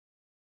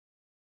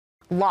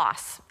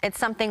loss. It's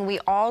something we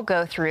all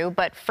go through,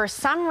 but for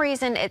some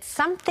reason, it's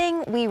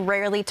something we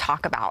rarely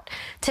talk about.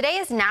 Today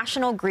is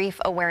National Grief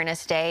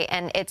Awareness Day,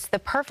 and it's the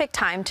perfect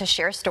time to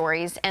share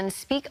stories and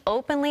speak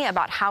openly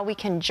about how we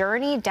can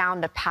journey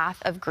down the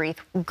path of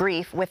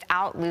grief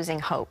without losing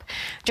hope.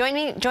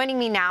 Joining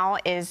me now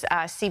is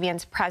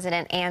CBN's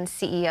President and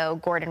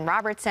CEO, Gordon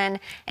Robertson,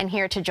 and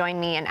here to join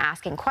me in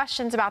asking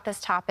questions about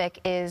this topic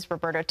is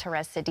Roberto,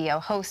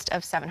 host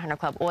of 700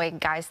 Club. Oi,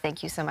 guys,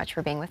 thank you so much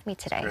for being with me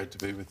today. Great to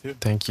be with you.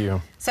 Thank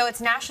you. So it's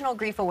National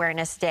Grief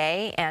Awareness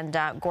Day, and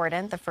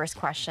Gordon, the first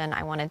question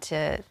I wanted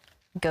to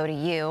go to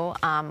you.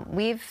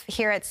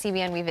 Here at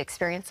CBN, we've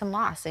experienced some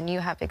loss, and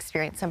you have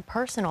experienced some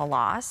personal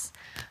loss.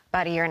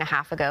 About a year and a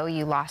half ago,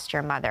 you lost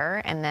your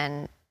mother, and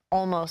then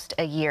almost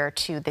a year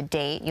to the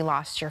date, you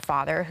lost your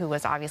father, who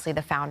was obviously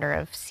the founder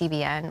of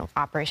CBN,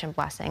 Operation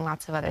Blessing,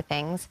 lots of other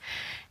things.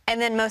 And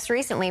then most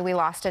recently, we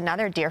lost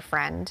another dear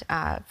friend,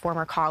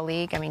 former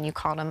colleague. I mean, you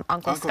called him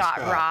Uncle Scott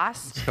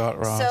Ross. Scott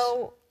Ross.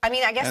 So, I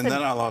mean, I guess. And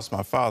then I lost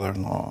my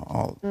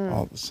father-in-law,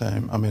 all the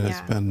same. I mean,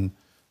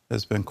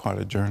 it's been quite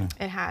a journey.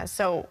 It has.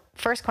 So,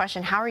 first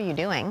question: how are you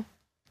doing?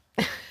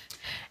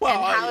 Well,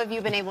 and how have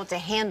you been able to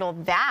handle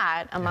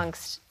that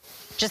amongst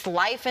just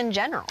life in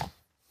general?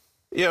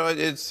 You know,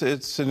 it's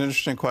an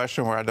interesting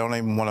question where I don't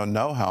even want to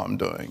know how I'm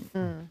doing.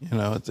 You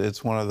know,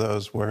 it's one of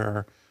those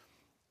where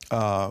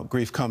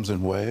grief comes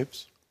in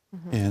waves,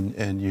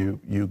 and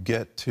you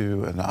get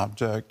to an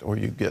object, or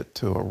you get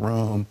to a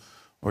room,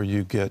 or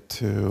you get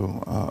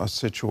to a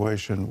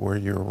situation where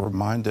you're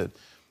reminded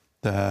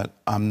that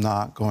I'm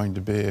not going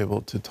to be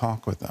able to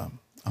talk with them.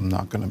 I'm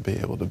not going to be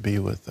able to be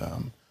with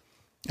them.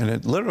 And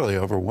it literally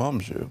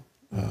overwhelms you.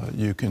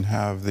 You can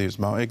have these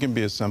moments. It can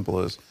be as simple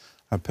as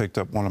I picked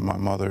up one of my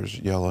mother's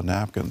yellow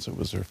napkins. It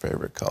was her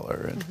favorite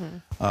color.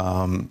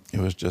 And it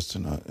was just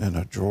in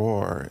a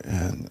drawer.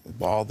 And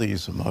all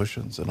these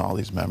emotions and all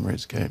these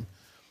memories came,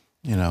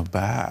 you know,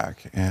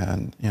 back.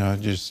 And, you know,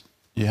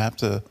 you have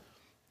to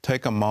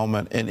take a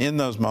moment. And in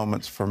those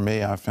moments, for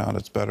me, I found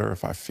it's better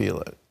if I feel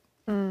it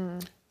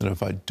than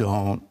if I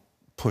don't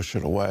push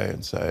it away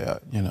and say,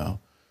 you know,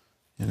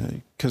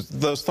 because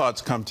those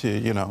thoughts come to you,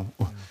 you know,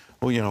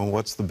 well, you know,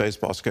 what's the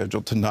baseball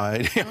schedule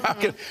tonight?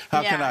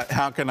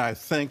 How can I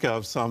think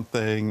of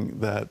something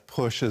that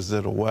pushes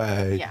it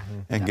away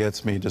and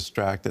gets me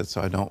distracted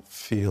so I don't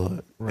feel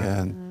it? Right.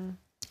 And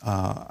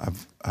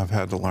I've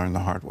had to learn the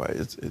hard way.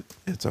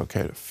 It's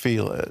okay to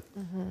feel it,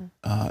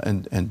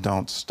 and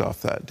don't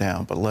stuff that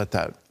down, but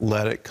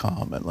let it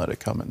come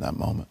in that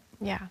moment.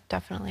 Yeah,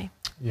 definitely.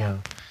 Yeah.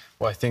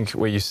 Well, I think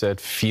what you said,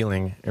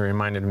 feeling, it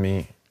reminded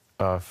me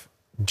of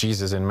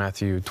Jesus in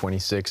Matthew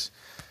 26,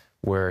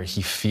 where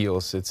he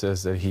feels. It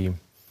says that he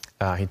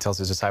tells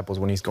his disciples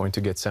when he's going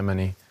to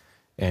Gethsemane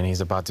and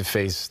he's about to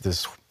face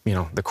this, you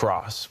know, the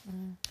cross.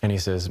 And he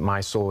says,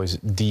 my soul is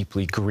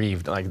deeply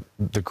grieved. Like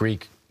the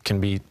Greek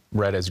can be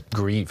read as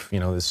grief,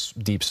 you know, this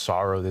deep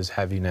sorrow, this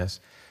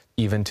heaviness,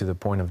 even to the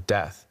point of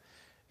death.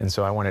 And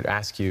so I wanted to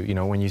ask you, you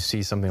know, when you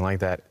see something like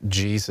that,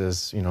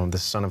 Jesus, you know, the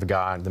Son of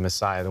God, the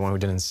Messiah, the one who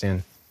didn't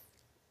sin,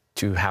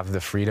 to have the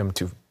freedom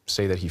to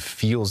say that he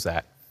feels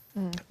that,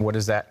 what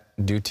does that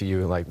do to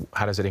you? Like,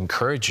 how does it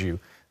encourage you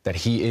that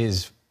he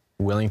is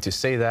willing to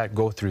say that,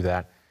 go through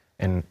that,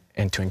 and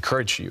to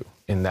encourage you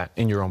in that,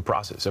 in your own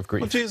process of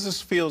grief? Well,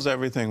 Jesus feels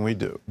everything we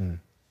do.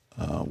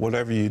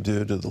 Whatever you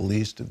do to the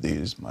least of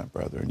these, my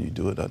brethren, you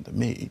do it unto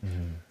me.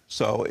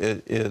 So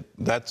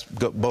that's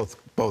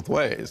both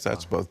ways.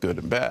 That's both good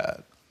and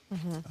bad.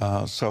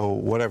 So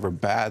whatever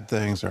bad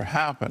things are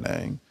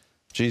happening,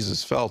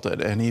 Jesus felt it,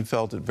 and he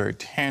felt it very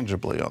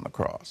tangibly on the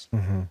cross.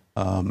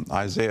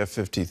 Isaiah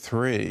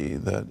 53,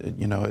 that,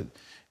 you know,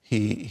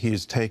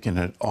 he's taken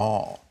it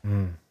all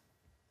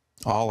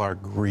our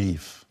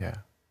grief,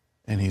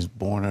 and he's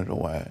borne it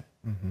away.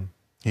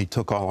 He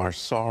took all our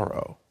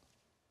sorrow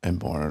and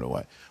borne it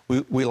away.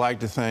 We like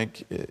to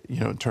think, you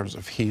know, in terms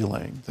of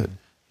healing, that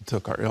he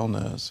took our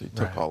illness, he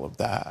took all of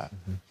that.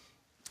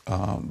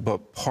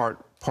 But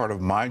part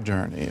of my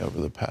journey over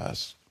the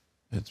past,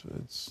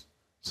 it's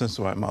since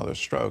my mother's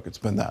stroke, it's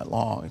been that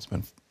long. It's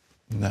been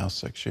now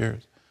 6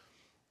 years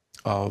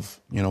of,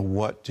 you know,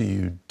 what do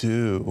you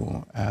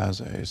do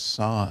as a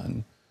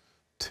son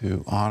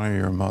to honor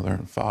your mother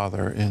and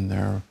father in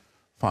their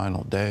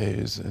final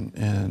days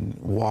and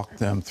walk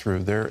them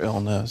through their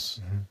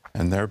illness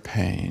and their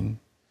pain,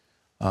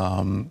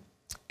 and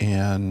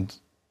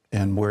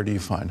where do you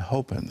find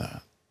hope in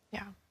that?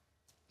 Yeah.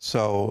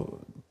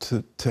 So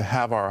to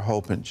have our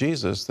hope in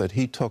Jesus, that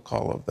he took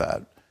all of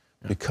that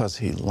because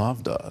he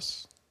loved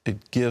us,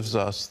 it gives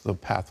us the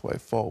pathway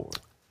forward.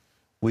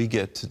 We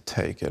get to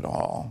take it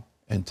all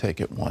and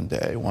take it one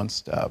day, one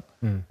step,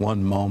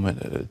 one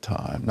moment at a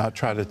time. Not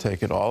try to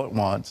take it all at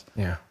once.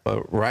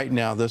 But right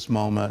now, this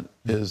moment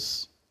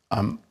is,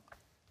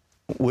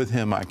 with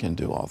him, I can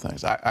do all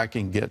things. I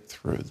can get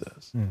through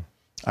this.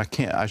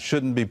 I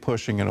shouldn't be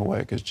pushing it away,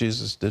 because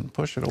Jesus didn't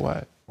push it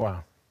away.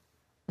 Wow.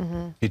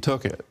 He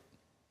took it.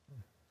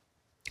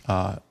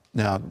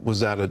 Now,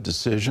 was that a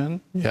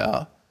decision?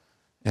 Yeah.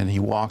 And he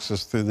walks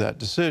us through that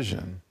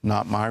decision.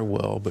 Not my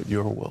will, but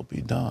your will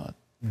be done.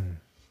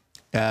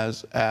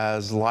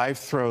 As life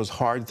throws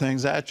hard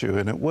things at you,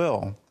 and it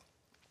will,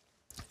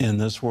 in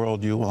this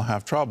world you will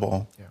have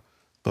trouble,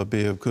 but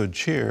be of good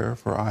cheer,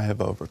 for I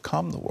have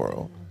overcome the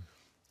world.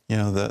 You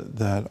know,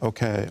 that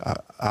okay,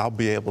 I'll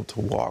be able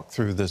to walk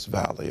through this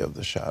valley of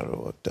the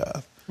shadow of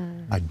death.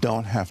 I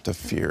don't have to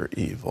fear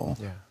evil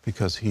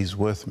because he's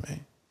with me.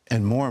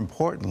 And more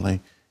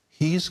importantly,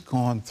 he's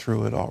gone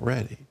through it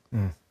already.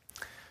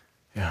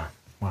 Yeah,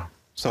 wow.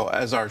 So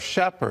as our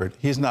shepherd,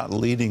 he's not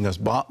leading us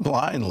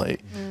blindly.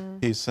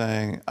 He's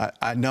saying,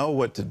 I know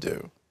what to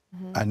do.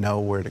 I know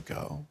where to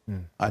go.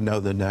 I know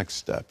the next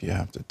step you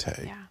have to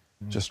take.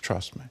 Just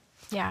trust me.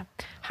 Yeah.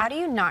 How do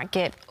you not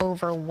get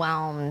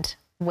overwhelmed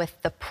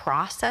with the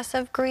process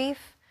of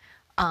grief?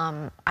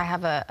 I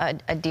have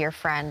a dear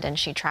friend, and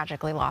she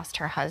tragically lost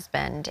her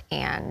husband,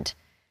 and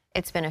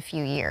it's been a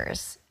few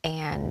years.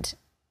 And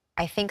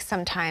I think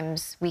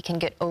sometimes we can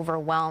get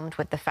overwhelmed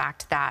with the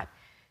fact that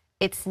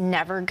it's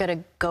never going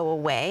to go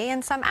away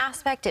in some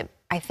aspect.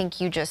 I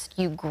think you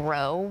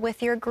grow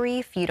with your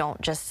grief. You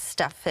don't just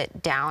stuff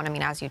it down. I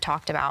mean, as you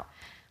talked about.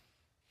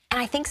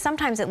 And I think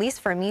sometimes, at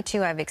least for me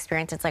too, I've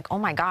experienced, it's like, oh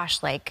my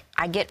gosh, like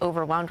I get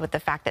overwhelmed with the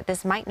fact that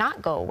this might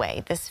not go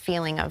away, this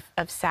feeling of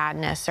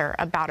sadness or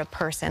about a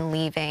person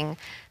leaving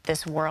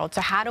this world.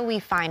 So how do we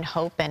find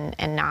hope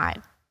and not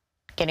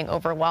getting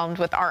overwhelmed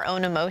with our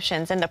own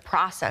emotions and the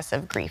process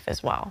of grief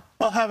as well?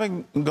 Well,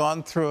 having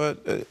gone through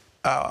it,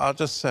 I'll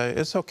just say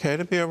it's okay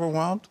to be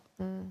overwhelmed.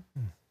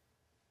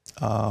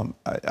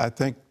 I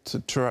think to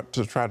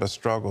try to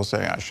struggle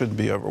saying I shouldn't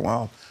be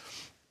overwhelmed,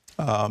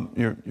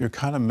 you're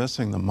kind of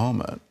missing the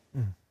moment.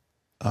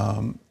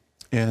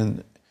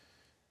 And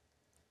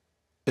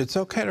it's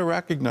okay to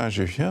recognize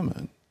you're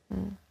human.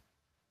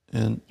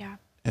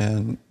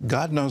 And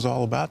God knows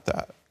all about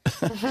that.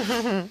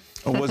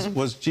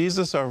 Was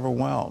Jesus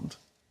overwhelmed?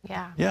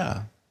 Yeah.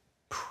 Yeah.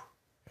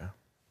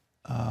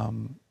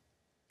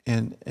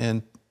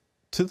 And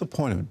to the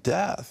point of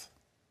death.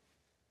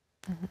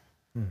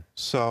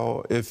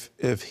 So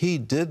if he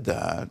did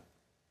that,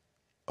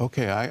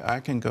 okay, I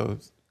can go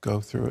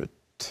through it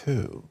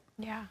too.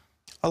 Yeah.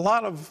 A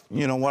lot of,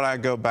 what I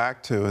go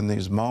back to in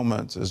these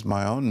moments is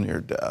my own near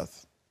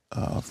death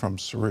from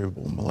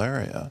cerebral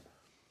malaria,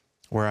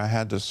 where I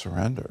had to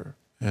surrender.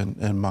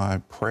 And my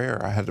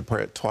prayer, I had to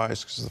pray it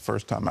twice because the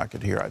first time I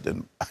could hear, I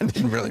didn't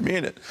really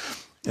mean it.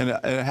 And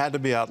it had to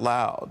be out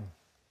loud.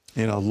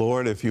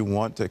 Lord, if you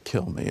want to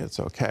kill me, it's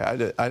okay.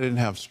 I didn't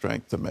have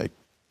strength to make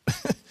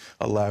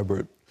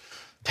elaborate,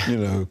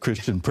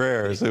 Christian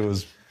prayers. It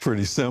was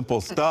pretty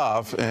simple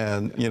stuff,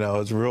 and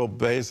it's real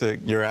basic.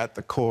 You're at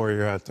the core,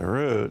 you're at the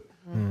root.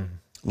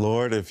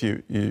 Lord, if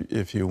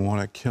you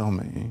want to kill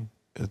me,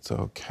 it's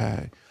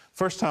okay.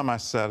 First time I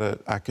said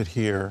it, I could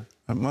hear,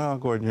 well,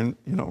 Gordon,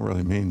 you don't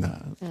really mean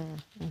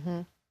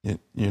that.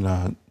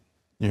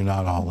 You're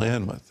not all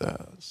in with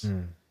this.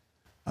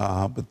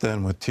 But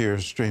then with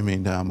tears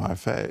streaming down my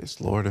face,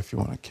 Lord, if you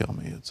want to kill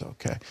me, it's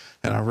okay.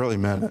 And I really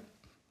meant it.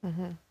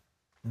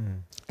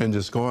 And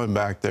just going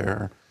back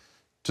there,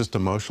 just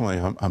emotionally,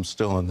 I'm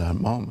still in that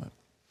moment.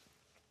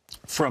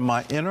 From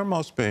my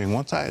innermost being,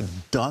 once I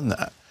had done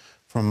that,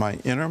 from my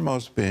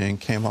innermost being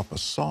came up a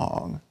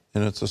song,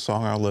 and it's a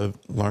song I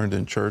learned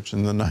in church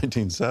in the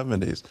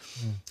 1970s.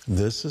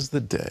 This is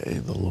the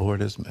day the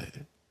Lord has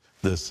made.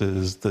 This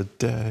is the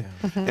day.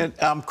 And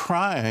I'm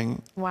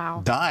crying,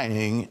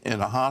 dying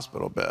in a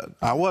hospital bed.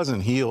 I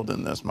wasn't healed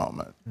in this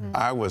moment.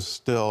 I was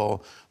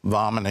still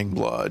vomiting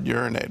blood,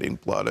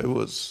 urinating blood.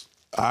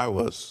 I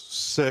was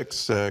sick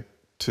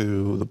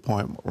to the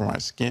point where my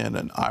skin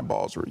and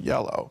eyeballs were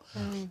yellow.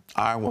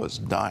 I was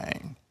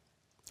dying.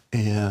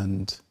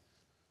 And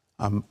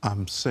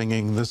I'm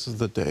singing, this is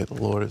the day the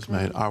Lord has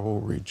made. I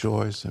will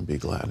rejoice and be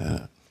glad in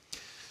it.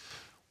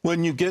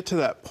 When you get to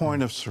that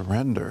point of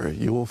surrender,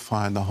 you will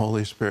find the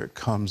Holy Spirit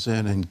comes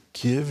in and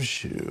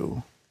gives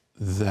you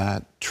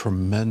that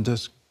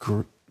tremendous,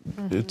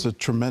 it's a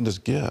tremendous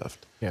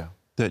gift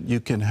that you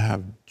can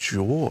have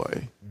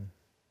joy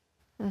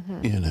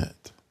in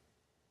it.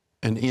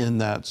 And in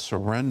that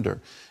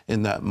surrender,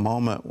 in that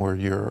moment where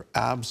you're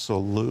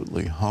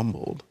absolutely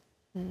humbled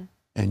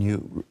and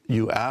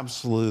you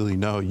absolutely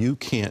know you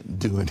can't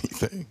do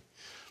anything.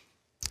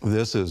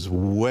 This is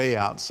way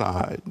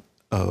outside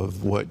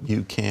of what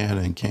you can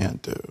and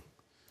can't do.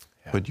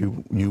 But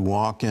you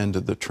walk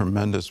into the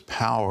tremendous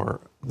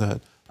power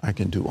that I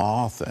can do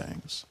all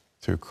things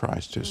through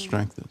Christ who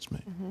strengthens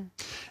me.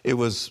 It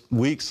was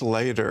weeks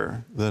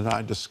later that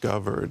I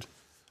discovered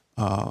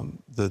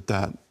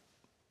that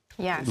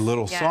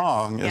little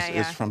song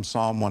is from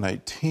Psalm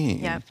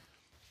 118.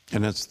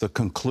 And it's the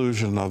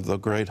conclusion of the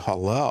great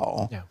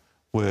Hallel,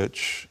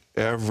 which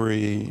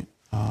every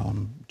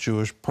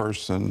Jewish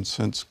person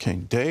since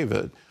King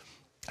David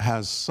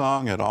has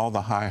sung at all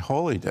the high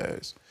holy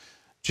days.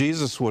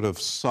 Jesus would have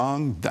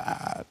sung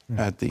that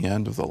at the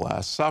end of the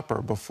Last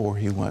Supper before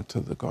he went to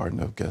the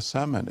Garden of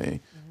Gethsemane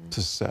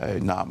to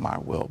say, not my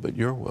will, but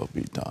your will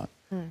be done.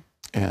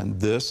 And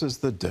this is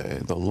the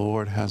day the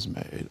Lord has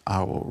made.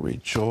 I will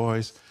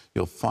rejoice.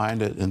 You'll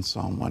find it in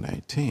Psalm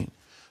 118.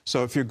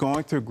 So if you're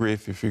going through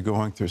grief, if you're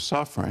going through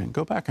suffering,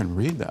 go back and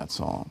read that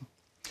psalm.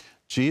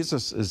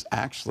 Jesus is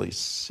actually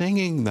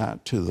singing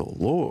that to the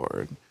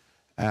Lord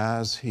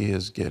as he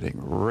is getting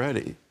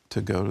ready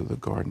to go to the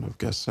Garden of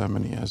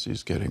Gethsemane, as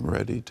he's getting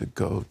ready to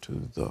go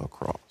to the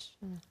cross.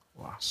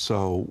 Wow.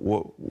 So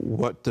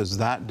what does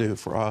that do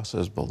for us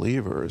as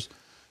believers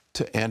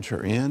to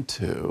enter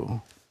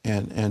into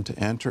and to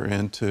enter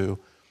into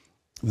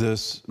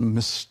this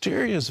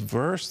mysterious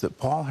verse that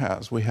Paul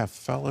has? We have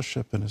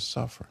fellowship in his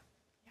suffering.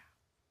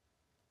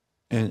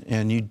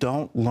 And you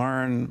don't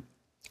learn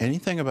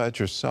anything about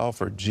yourself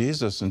or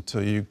Jesus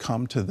until you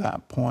come to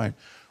that point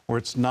where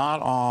it's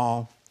not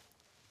all,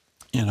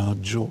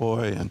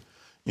 joy and,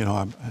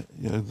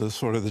 the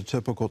sort of the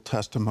typical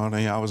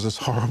testimony. I was this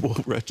horrible,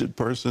 wretched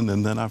person,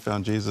 and then I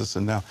found Jesus,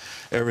 and now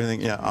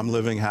everything, I'm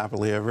living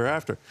happily ever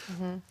after.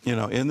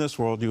 In this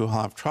world, you will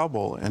have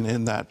trouble, and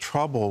in that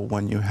trouble,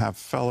 when you have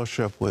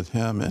fellowship with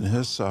him and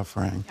his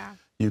suffering,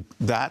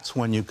 that's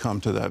when you come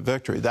to that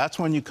victory. That's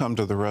when you come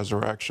to the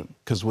resurrection.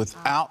 Because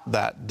without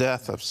that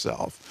death of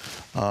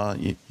self,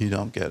 you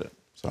don't get it.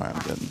 Sorry,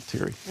 I'm getting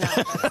teary.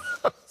 No,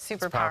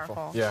 super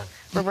powerful. Yeah.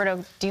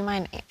 Roberto, do you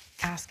mind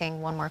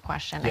asking one more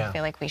question? Yeah. I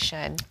feel like we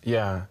should.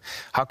 Yeah.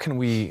 How can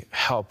we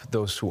help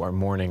those who are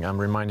mourning? I'm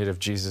reminded of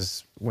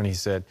Jesus when he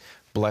said,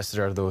 "Blessed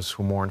are those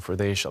who mourn, for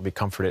they shall be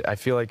comforted." I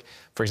feel like,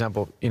 for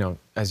example,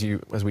 as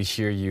we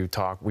hear you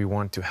talk, we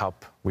want to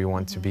help. We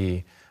want to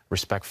be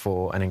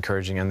respectful and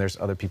encouraging, and there's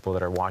other people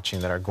that are watching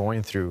that are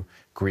going through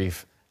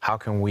grief. How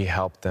can we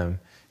help them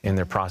in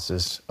their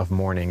process of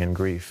mourning and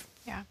grief?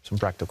 Yeah. Some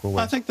practical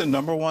ways. I think the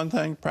number one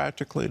thing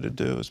practically to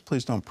do is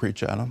please don't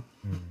preach at them.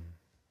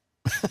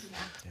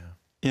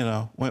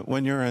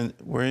 When you're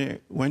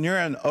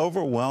in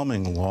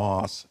overwhelming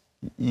loss,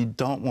 you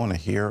don't want to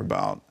hear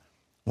about,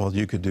 well,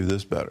 you could do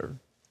this better,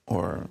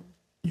 or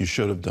you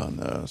should have done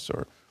this,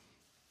 or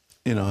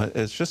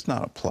it's just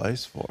not a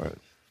place for it.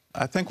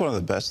 I think one of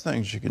the best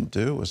things you can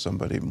do with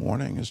somebody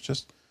mourning is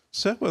just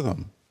sit with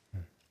them.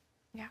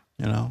 Yeah.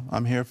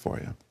 I'm here for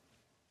you.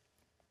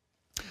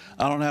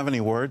 I don't have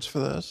any words for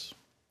this.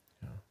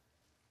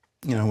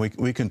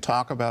 We can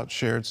talk about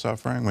shared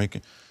suffering.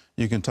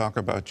 You can talk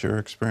about your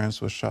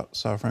experience with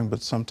suffering,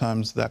 but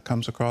sometimes that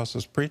comes across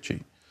as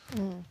preachy.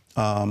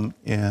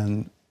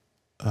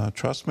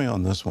 Trust me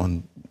on this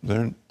one,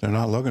 they're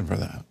not looking for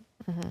that.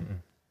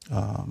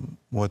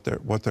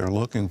 What they're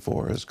looking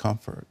for is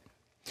comfort.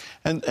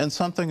 And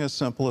something as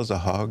simple as a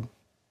hug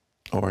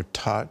or a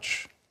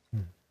touch.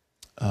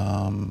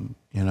 I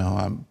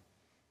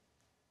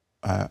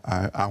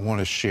want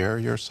to share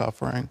your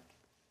suffering.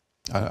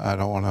 I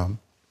don't want to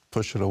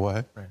push it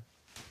away. Right.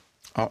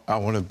 I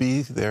want to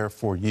be there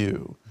for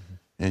you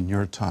in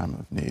your time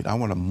of need. I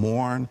want to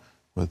mourn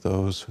with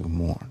those who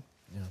mourn.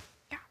 Yeah.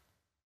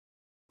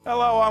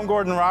 Hello, I'm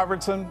Gordon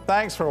Robertson.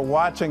 Thanks for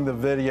watching the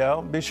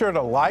video. Be sure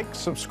to like,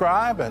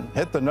 subscribe, and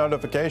hit the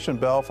notification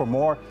bell for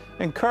more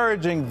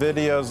encouraging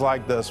videos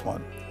like this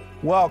one.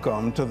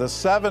 Welcome to the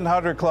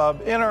 700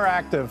 Club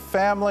Interactive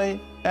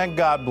family, and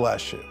God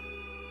bless you.